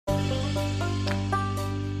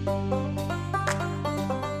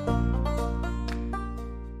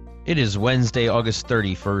It is Wednesday, August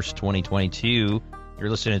 31st, 2022. You're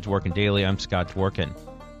listening to Dworkin Daily. I'm Scott Dworkin.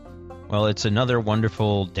 Well, it's another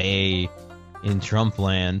wonderful day in Trump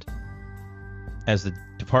land, as the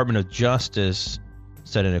Department of Justice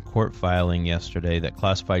said in a court filing yesterday that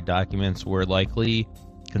classified documents were likely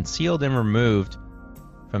concealed and removed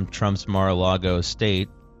from Trump's Mar-a-Lago estate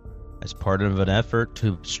as part of an effort to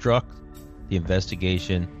obstruct the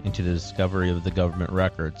investigation into the discovery of the government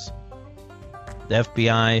records. The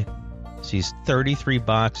FBI seized 33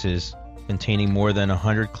 boxes containing more than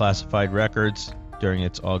 100 classified records during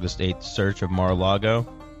its August 8th search of Mar-a-Lago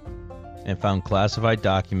and found classified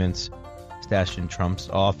documents stashed in Trump's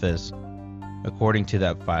office, according to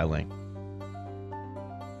that filing.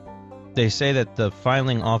 They say that the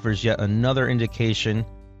filing offers yet another indication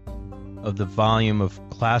of the volume of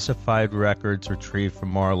classified records retrieved from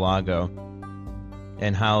Mar-a-Lago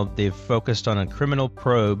and how they've focused on a criminal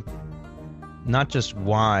probe, not just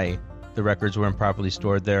why the records were improperly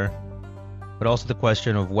stored there, but also the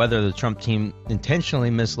question of whether the Trump team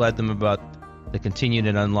intentionally misled them about the continued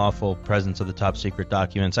and unlawful presence of the top secret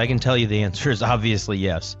documents. I can tell you the answer is obviously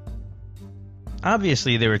yes.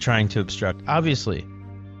 Obviously they were trying to obstruct. Obviously.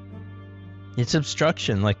 It's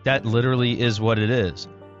obstruction. Like, that literally is what it is.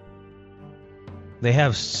 They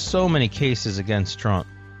have so many cases against Trump.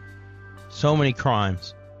 So many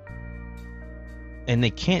crimes. And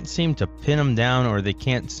they can't seem to pin him down, or they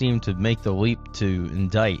can't seem to make the leap to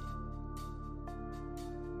indict.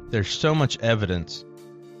 There's so much evidence.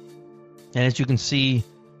 And as you can see,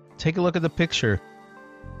 take a look at the picture.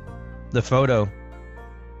 The photo.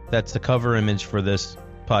 That's the cover image for this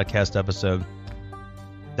podcast episode.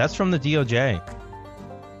 That's from the DoJ.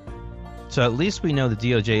 So at least we know the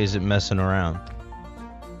DoJ isn't messing around.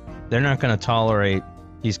 They're not going to tolerate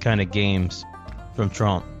these kind of games from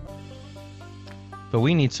Trump. But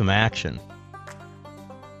we need some action.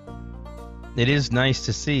 It is nice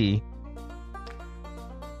to see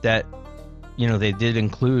that, they did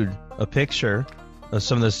include a picture of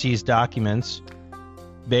some of the seized documents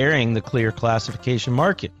bearing the clear classification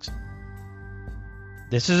markings.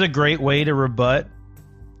 This is a great way to rebut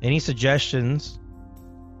any suggestions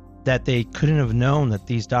that they couldn't have known that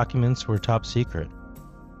these documents were top secret.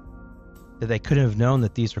 That they couldn't have known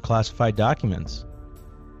that these were classified documents.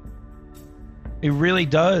 It really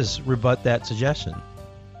does rebut that suggestion.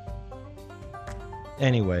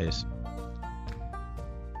 Anyways,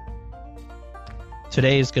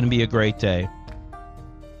 today is going to be a great day.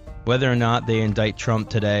 Whether or not they indict Trump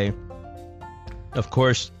today, of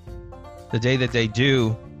course, the day that they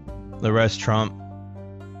do arrest Trump,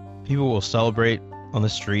 people will celebrate on the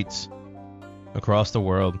streets across the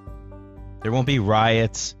world. There won't be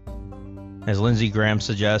riots, as Lindsey Graham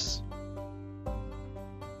suggests.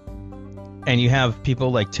 And you have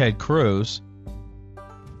people like Ted Cruz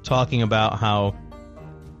talking about how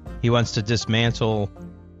he wants to dismantle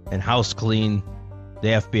and house clean the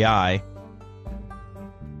FBI.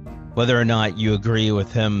 Whether or not you agree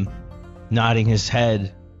with him nodding his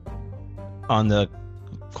head on the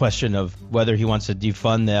question of whether he wants to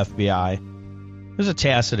defund the FBI, there's a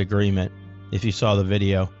tacit agreement if you saw the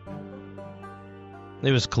video.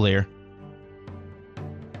 It was clear.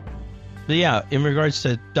 But yeah, in regards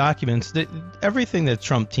to documents, everything that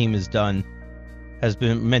Trump team has done has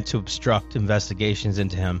been meant to obstruct investigations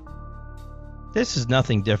into him. This is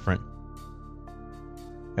nothing different.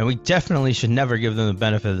 And we definitely should never give them the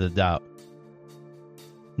benefit of the doubt.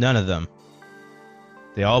 None of them.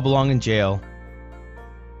 They all belong in jail.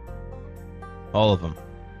 All of them.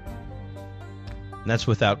 And that's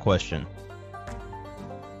without question.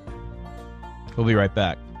 We'll be right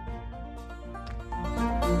back.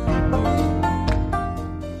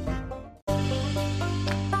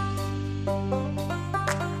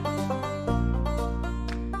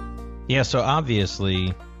 Yeah, so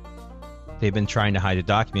obviously they've been trying to hide the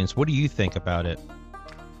documents. What do you think about it?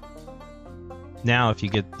 Now, if you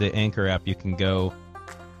get the Anchor app, you can go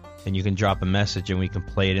and you can drop a message and we can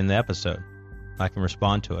play it in the episode. I can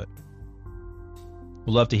respond to it.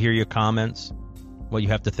 We'd love to hear your comments, what you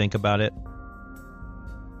have to think about it.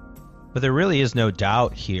 But there really is no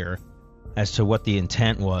doubt here as to what the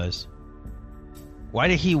intent was. Why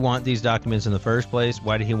did he want these documents in the first place?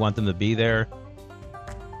 Why did he want them to be there?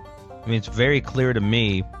 I mean, it's very clear to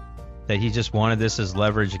me that he just wanted this as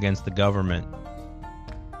leverage against the government.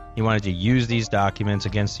 He wanted to use these documents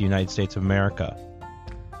against the United States of America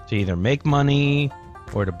to either make money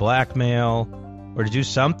or to blackmail or to do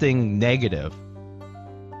something negative.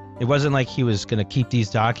 It wasn't like he was going to keep these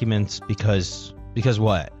documents because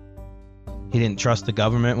what? He didn't trust the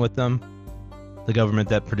government with them? The government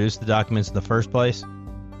that produced the documents in the first place?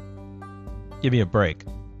 Give me a break.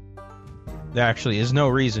 There actually is no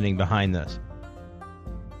reasoning behind this.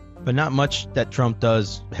 But not much that Trump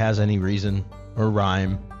does has any reason or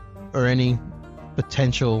rhyme or any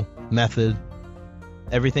potential method.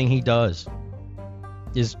 Everything he does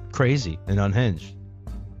is crazy and unhinged.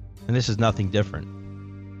 And this is nothing different.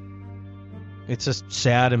 It's a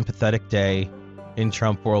sad and pathetic day in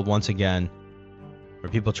Trump world once again,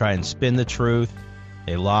 where people try and spin the truth,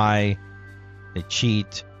 they lie, they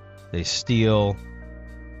cheat, they steal,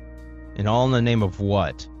 and all in the name of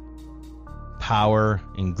what? Power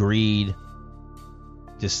and greed,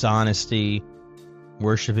 dishonesty,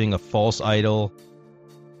 worshiping a false idol.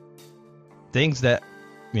 Things that,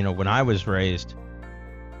 when I was raised,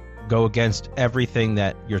 go against everything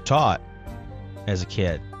that you're taught as a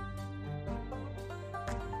kid.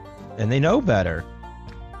 And they know better.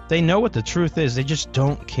 They know what the truth is. They just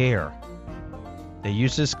don't care. They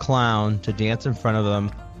use this clown to dance in front of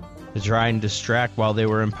them to try and distract while they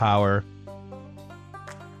were in power,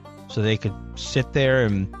 so they could sit there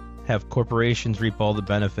and have corporations reap all the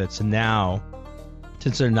benefits. And now,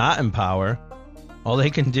 since they're not in power, all they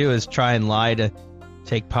can do is try and lie to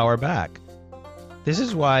take power back. This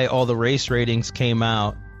is why all the race ratings came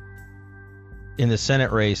out in the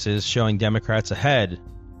Senate races showing Democrats ahead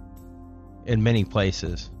in many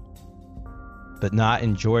places, but not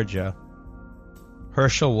in Georgia.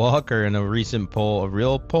 Herschel Walker, in a recent poll, a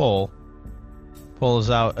real poll, pulls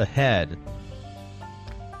out ahead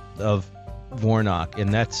of Warnock,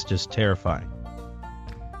 and that's just terrifying.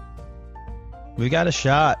 We got a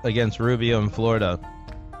shot against Rubio in Florida,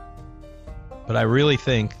 but I really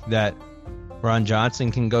think that Ron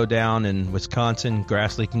Johnson can go down in Wisconsin,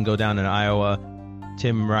 Grassley can go down in Iowa,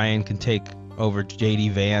 Tim Ryan can take over J.D.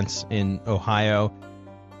 Vance in Ohio,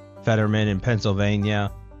 Fetterman in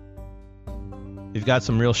Pennsylvania. We've got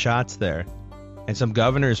some real shots there, and some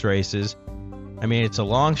governor's races. I mean, it's a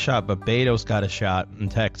long shot, but Beto's got a shot in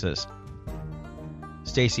Texas.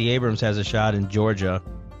 Stacey Abrams has a shot in Georgia.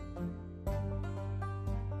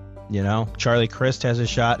 Charlie Crist has a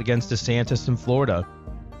shot against DeSantis in Florida.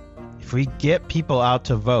 If we get people out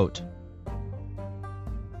to vote,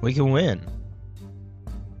 we can win.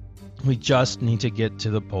 We just need to get to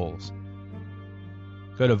the polls.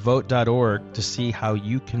 Go to vote.org to see how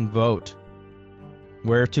you can vote,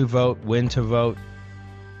 where to vote, when to vote.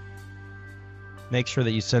 Make sure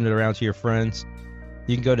that you send it around to your friends.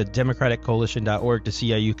 You can go to democraticcoalition.org to see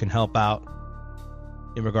how you can help out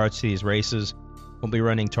in regards to these races. We'll be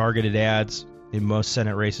running targeted ads in most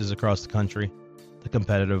Senate races across the country, the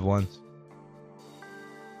competitive ones.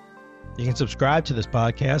 You can subscribe to this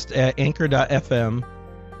podcast at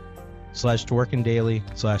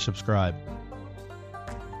anchor.fm/twerkindaily/subscribe.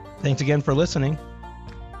 Thanks again for listening.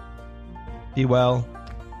 Be well.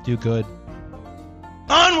 Do good.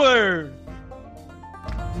 Onward!